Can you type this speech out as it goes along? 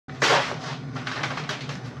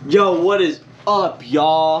Yo, what is up,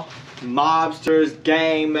 y'all? Mobsters,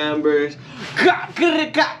 gang members.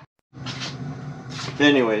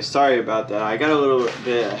 Anyway, sorry about that. I got a little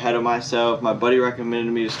bit ahead of myself. My buddy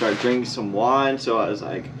recommended me to start drinking some wine, so I was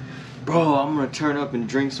like, bro, I'm gonna turn up and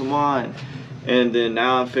drink some wine. And then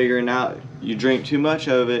now I'm figuring out you drink too much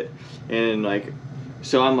of it, and like,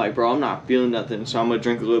 so I'm like, bro, I'm not feeling nothing, so I'm gonna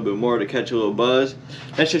drink a little bit more to catch a little buzz.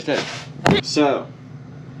 That's just that. So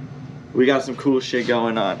we got some cool shit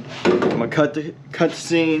going on. I'm gonna cut the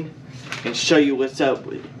scene and show you what's up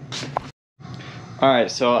with it.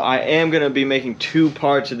 Alright, so I am gonna be making 2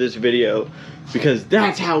 parts of this video because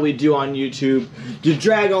that's how we do on YouTube. You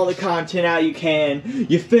drag all the content out you can,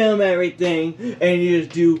 you film everything, and you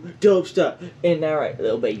just do dope stuff. And alright,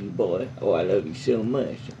 little baby boy, oh, I love you so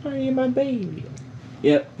much. Oh, you're my baby.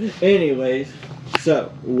 Yep. Anyways,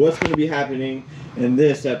 so what's gonna be happening in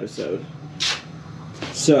this episode?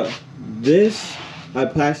 So this, I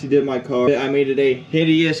plastic did my car. I made it a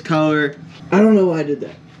hideous color. I don't know why I did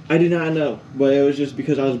that. I do not know, but it was just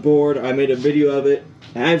because I was bored. I made a video of it.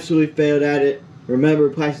 I absolutely failed at it. Remember,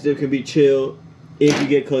 plastic dip can be chill if you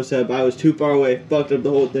get close up. I was too far away, fucked up the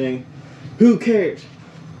whole thing. Who cares?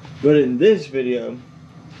 But in this video,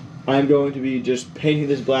 I'm going to be just painting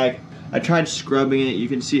this black. I tried scrubbing it. You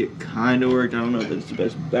can see it kind of worked. I don't know if it's the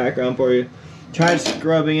best background for you. Tried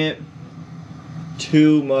scrubbing it.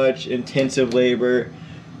 Too much intensive labor.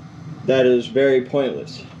 That is very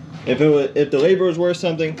pointless. If the labor was worth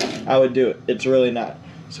something, I would do it. It's really not.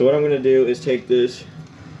 So what I'm gonna do is take this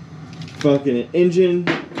fucking engine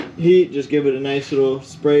heat, just give it a nice little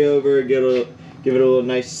spray over, give it a little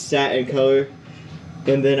nice satin color,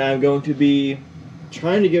 and then I'm going to be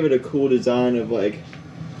trying to give it a cool design of like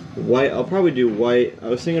white. I'll probably do white. I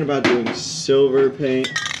was thinking about doing silver paint,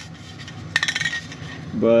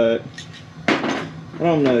 but I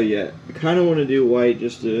don't know yet. I kind of want to do white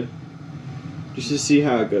just to see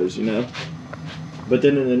how it goes, you know. But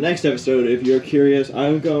then in the next episode, if you're curious,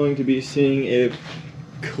 I'm going to be seeing if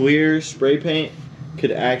clear spray paint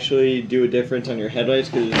could actually do a difference on your headlights,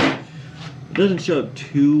 because it doesn't show up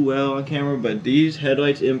too well on camera, but these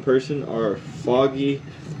headlights in person are foggy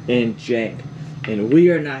and jank, and we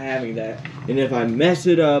are not having that. And if I mess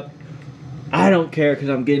it up, I don't care, because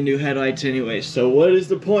I'm getting new headlights anyway. So what is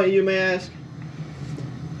the point, you may ask?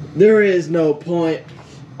 There is no point,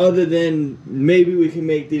 other than maybe we can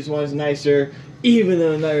make these ones nicer, even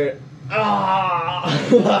though they're I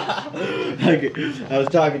was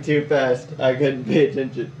talking too fast. I couldn't pay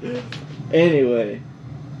attention. Anyway,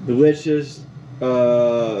 delicious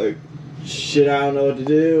shit. I don't know what to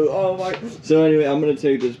do. Oh my. So anyway, I'm gonna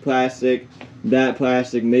take this plastic, that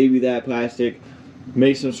plastic, maybe that plastic,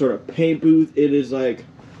 make some sort of paint booth. It is like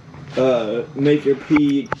make your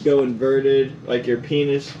pee go inverted, like your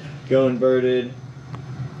penis go inverted.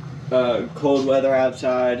 Cold weather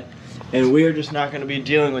outside, and we're just not going to be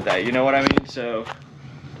dealing with that, you know what I mean? So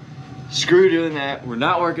screw doing that. We're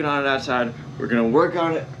not working on it outside. We're going to work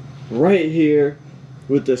on it right here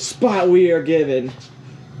with the spot we are given,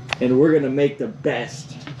 and we're going to make the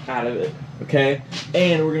best out of it, okay?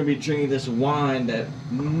 And we're going to be drinking this wine that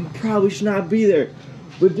probably should not be there,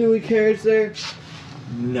 but do we care it's there?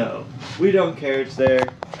 No, we don't care it's there.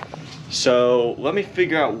 So let me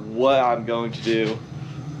figure out what I'm going to do,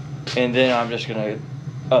 and then I'm just gonna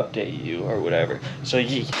update you or whatever. So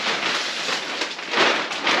yeah.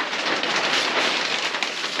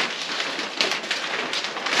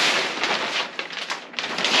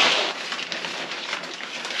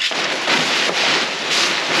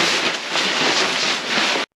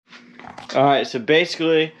 Alright, so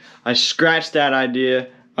basically I scratched that idea.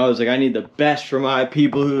 I was like, I need the best for my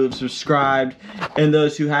people who have subscribed, and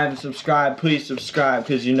those who haven't subscribed, please subscribe,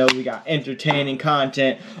 because you know we got entertaining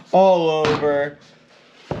content all over.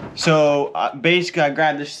 So basically I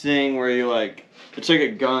grabbed this thing where you like, it's like a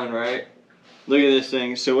gun, right? Look at this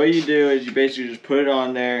thing. So what you do is you basically just put it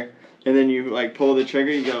on there, and then you like pull the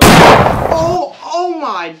trigger, you go, oh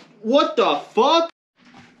my, what the fuck?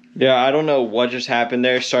 Yeah, I don't know what just happened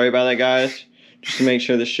there. Sorry about that, guys. Just to make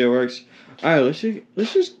sure this shit works. Alright, let's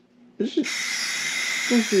just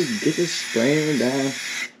get this spraying down.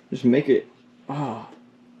 Just make it, oh,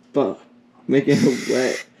 fuck. Make it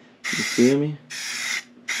wet. You feel me?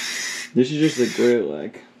 This is just the grip,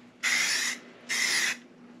 like.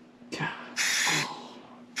 God. Oh.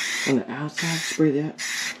 On the outside, spray that.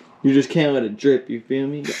 You just can't let it drip, you feel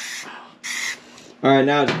me? Alright,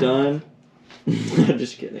 now it's done.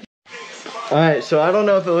 Just kidding. Alright, so I don't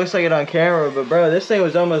know if it looks like it on camera, but bro, this thing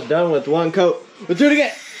was almost done with one coat. Let's do it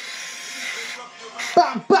again.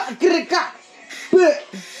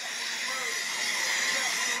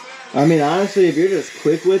 I mean, honestly, if you're just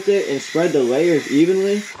quick with it and spread the layers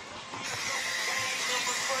evenly.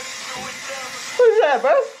 Who's that,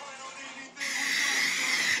 bro?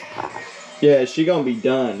 Yeah, she gonna be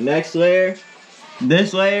done. Next layer,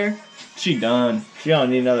 this layer, she done. She don't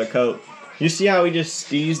need another coat. You see how we just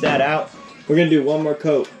squeezed that out? We're gonna do one more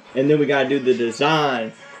coat, and then we gotta do the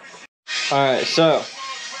design. All right, so.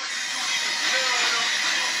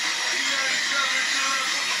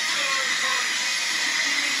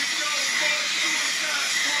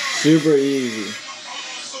 Super easy.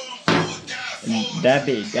 That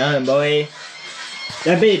be done, boy.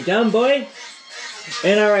 That be done, boy.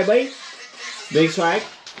 Ain't alright, boy? Big swag.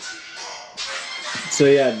 So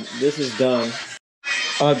yeah, this is done.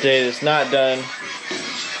 Update, it's not done.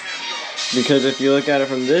 Because if you look at it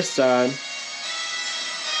from this side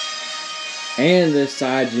and this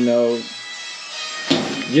side, you know.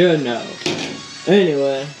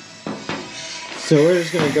 Anyway. So we're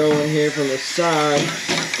just gonna go in here from the side.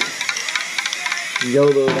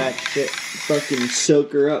 YOLO that shit. Fucking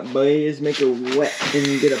soak her up, boys. Make her wet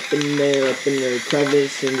and get up in the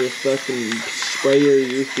crevice and just fucking spray her,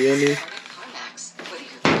 you feel me?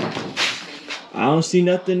 I don't see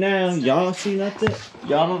nothing now. Y'all see nothing?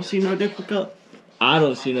 Y'all don't see no different color? I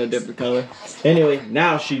don't see no different color. Anyway,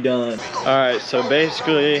 now she done. Alright, so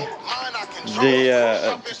basically,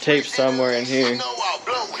 the tape's somewhere in here.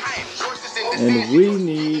 And we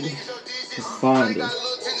need to find it.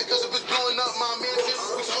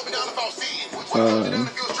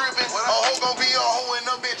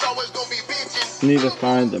 Need to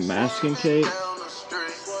find the masking tape.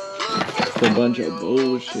 It's a bunch of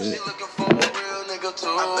bullshit.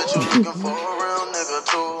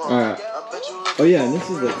 Alright. Oh yeah, and this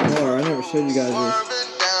is the car. I never showed you guys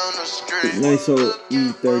this. Nice old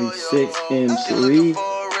E36 M3.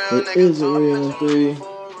 It is a real M3.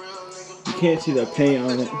 You can't see the paint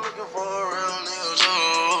on it.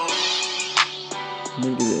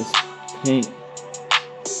 Look at this paint.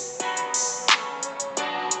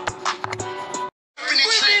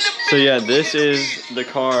 So yeah, this is the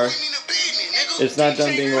car. It's not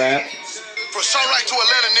done being wrapped.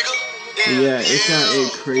 Yeah, it's not a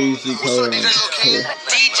crazy color on it.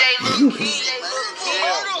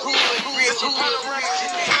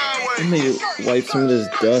 Let me wipe some of this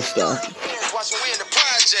dust off.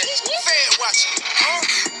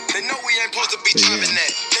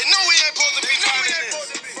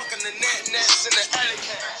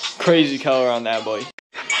 Crazy color on that boy.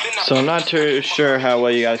 So I'm not too sure how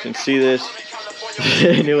well you guys can see this.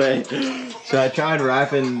 Anyway, so I tried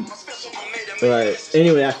wrapping,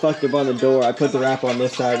 anyway, I fucked up on the door. I put the wrap on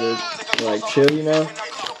this side to like chill, you know?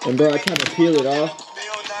 And bro, I tried to peel it off.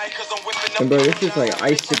 And bro, this is like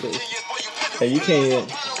icicles. And you can't even.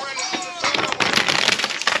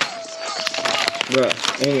 Bro,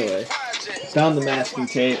 anyway, found the masking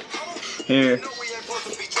tape. Here.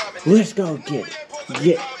 Let's go get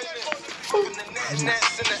it.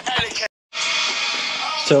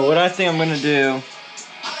 So what I think I'm gonna do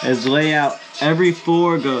is lay out every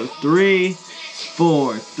 4, go 3,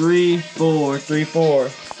 4, 3, 4, 3, 4,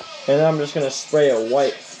 and then I'm just gonna spray it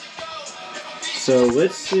white. So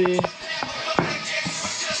let's see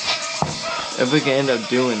if we can end up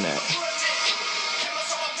doing that.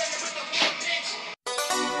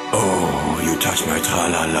 Oh, you touch my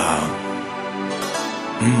tra-la-la.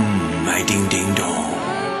 My ding-ding-dong.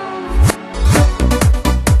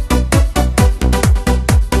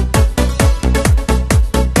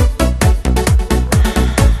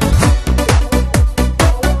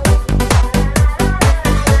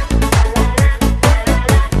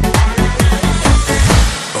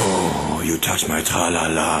 Touch my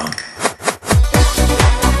tra-la-la.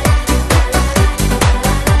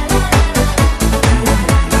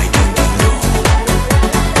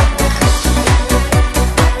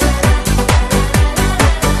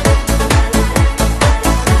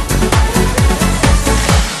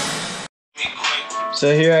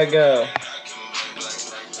 So here I go.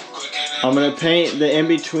 I'm gonna paint the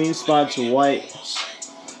in-between spots white.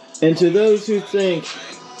 And to those who think,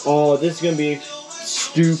 oh, this is gonna be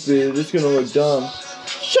stupid, this is gonna look dumb,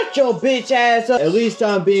 shut your bitch ass up. At least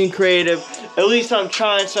I'm being creative. At least I'm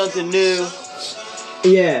trying something new.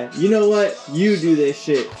 Yeah, you know what? You do this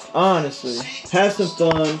shit. Honestly. Have some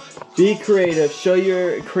fun. Be creative. Show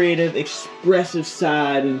your creative, expressive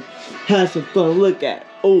side and have some fun. Look at it.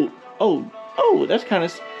 Oh, that's kind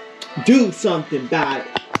of. Do something about it.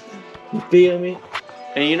 You feel me?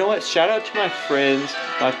 And you know what? Shout out to my friends,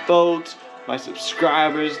 my folks, my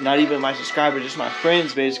subscribers, not even my subscribers, just my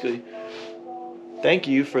friends basically. Thank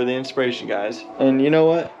you for the inspiration, guys. And you know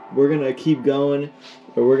what? We're gonna keep going.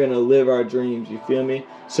 but we're gonna live our dreams, you feel me?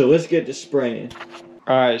 So let's get to spraying.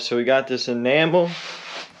 Alright, so we got this enamel.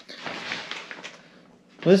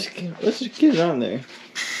 Let's just get it on there.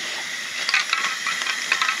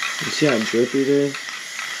 You see how drippy it is?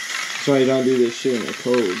 That's why you don't do this shit in the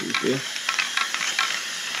cold, you see?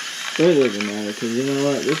 But it doesn't matter, because you know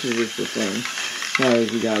what? This is just for fun. Not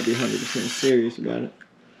as you gotta be 100% serious about it.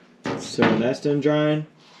 So when that's done drying,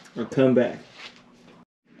 I'll come back.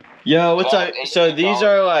 Yo, what's up? So these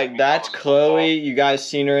are like, that's Chloe. You guys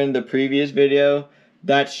seen her in the previous video.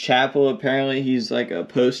 That's Chapel. Apparently he's like a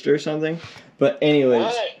poster or something. But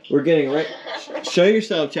anyways, we're getting right. Show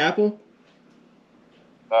yourself, Chapel.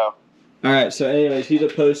 No. Alright, so anyways, he's a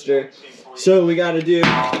poster. So we gotta do.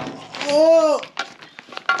 Oh!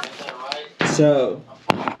 So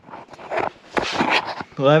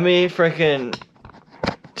let me freaking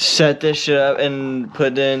set this shit up and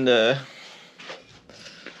put in the.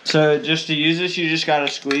 So just to use this, you just gotta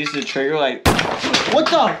squeeze the trigger like. What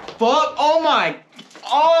the fuck? Oh my.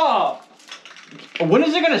 Oh! When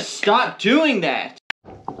is it gonna stop doing that?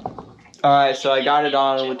 Alright, so I got it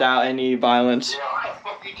on without any violence.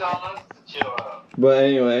 But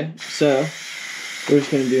anyway, so we're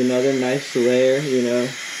just gonna do another nice layer, you know.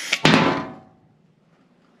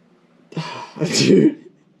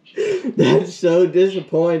 Dude, that's so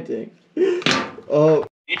disappointing. Oh.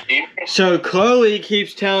 So Chloe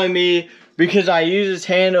keeps telling me because I use this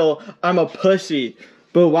handle, I'm a pussy.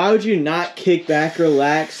 But why would you not kick back,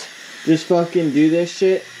 relax, just fucking do this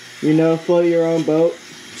shit? You know, float your own boat,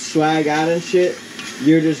 swag out and shit.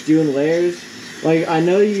 You're just doing layers. Like, I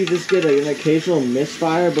know you just get an occasional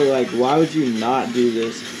misfire, but like, why would you not do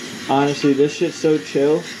this? Honestly, this shit's so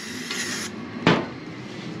chill.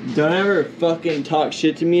 Don't ever fucking talk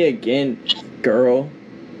shit to me again, girl.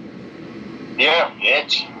 Yeah,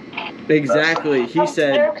 bitch. Exactly, he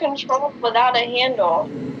said. They're controlled without a handle.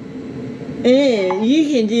 You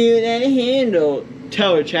can do it without a handle.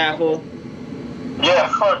 Tell her, Chapel. Yeah,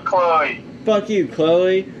 fuck Chloe. Fuck you,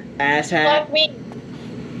 Chloe. Asshat. Fuck me.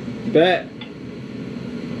 Bet.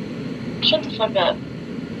 Shut the fuck up.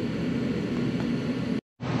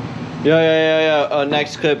 Yo. Oh,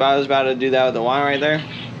 next clip, I was about to do that with the wine right there.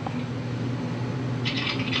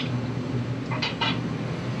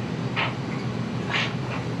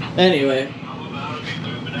 Anyway.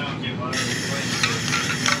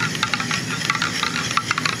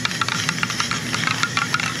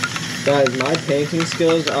 Guys, my painting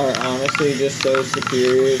skills are honestly just so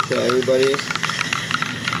superior to everybody's.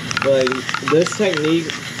 Like, this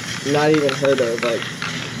technique, not even heard of. Like,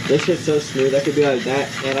 this shit's so smooth. I could be like that,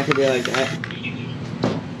 and I could be like that.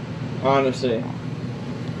 Honestly.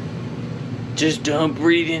 Just don't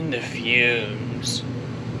breathe in the fumes.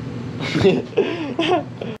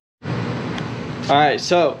 Alright,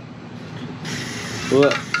 so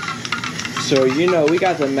look. So you know we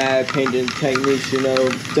got the mad painting techniques, you know.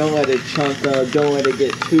 Don't let it chunk up, don't let it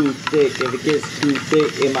get too thick. If it gets too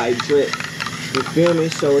thick, it might drip. You feel me?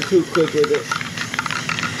 So we're too quick with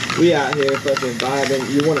it. We out here fucking vibing.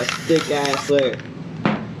 You want a thick ass layer.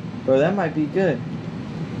 Bro, that might be good.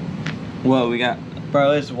 Whoa, we got,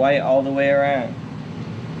 bro, it's white all the way around.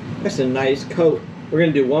 That's a nice coat. We're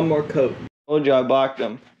gonna do one more coat. Told you I blocked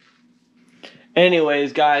them.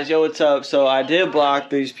 Anyways, guys, yo, what's up? So I did block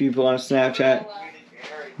these people on Snapchat,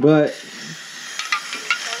 but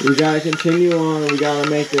we gotta continue on. We gotta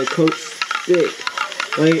make the coat thick.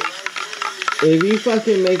 Like, if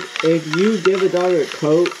you give a dog a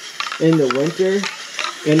coat in the winter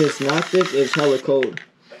and it's not thick, it's hella cold.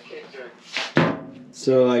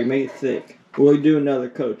 So like, make it thick. We'll do another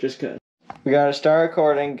coat just cause. We gotta start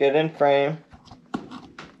recording, get in frame,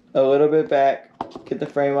 a little bit back, get the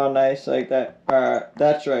frame all nice like that. Alright,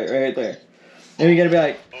 that's right there. And we're gonna be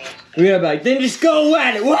like, then just go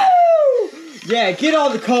at it, woo! Yeah, get all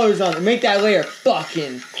the colors on it, make that layer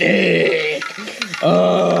fucking thick.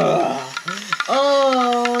 Oh,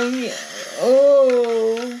 yeah.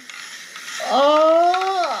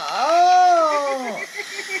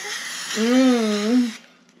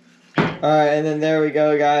 Alright, and then there we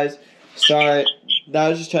go, guys. Sorry, that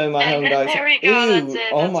was just telling my home dogs. There we go, Ew, that's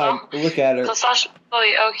it. oh That's my, all. look at her. So Sasha,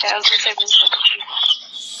 okay, I was gonna say this.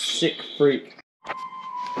 Sick freak.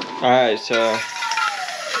 Alright, so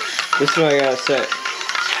this is what I gotta say.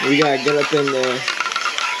 We gotta get up in there.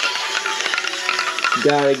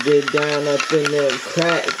 Gotta get down up in there and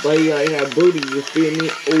crack. But you gotta have booty, you feel me?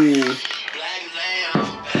 Ooh.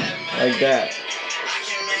 Like that.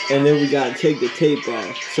 And then we gotta take the tape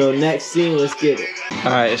off. So next scene, let's get it.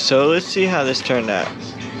 Alright, so let's see how this turned out.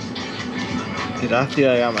 Cause I feel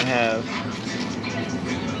like I'm gonna have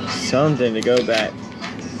something to go back.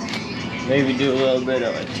 Maybe do a little bit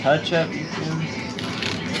of a touch up, you feel me?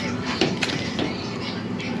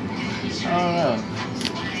 I don't know.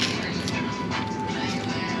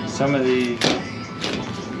 Some of these.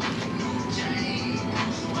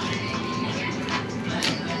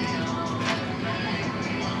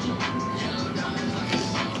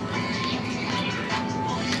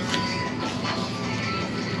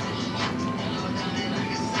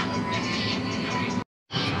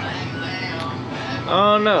 I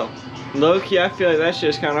don't know. Low key, I feel like that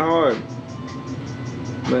shit's kind of hard.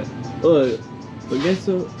 But look, guess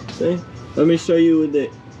what? See? Let me show you with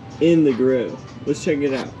it in the grill. Let's check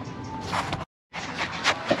it out.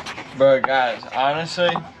 Bro, guys,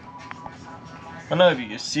 honestly, I don't know if you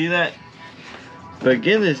can see that, but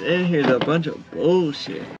getting this in here is a bunch of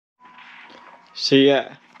bullshit. So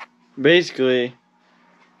yeah, basically,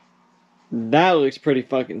 that looks pretty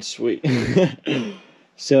fucking sweet.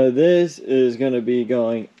 So this is gonna be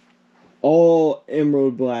going all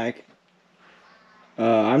emerald black.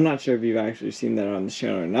 I'm not sure if you've actually seen that on the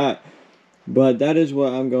channel or not, but that is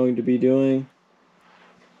what I'm going to be doing.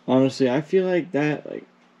 Honestly, I feel like that, like,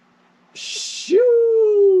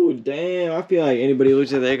 shoo, damn, I feel like anybody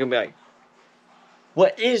looks at that, they're gonna be like,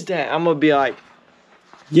 what is that? I'm gonna be like,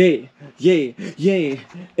 yeah, yeah, yeah,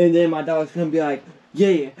 and then my dog's gonna be like,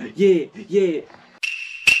 yeah, yeah, yeah,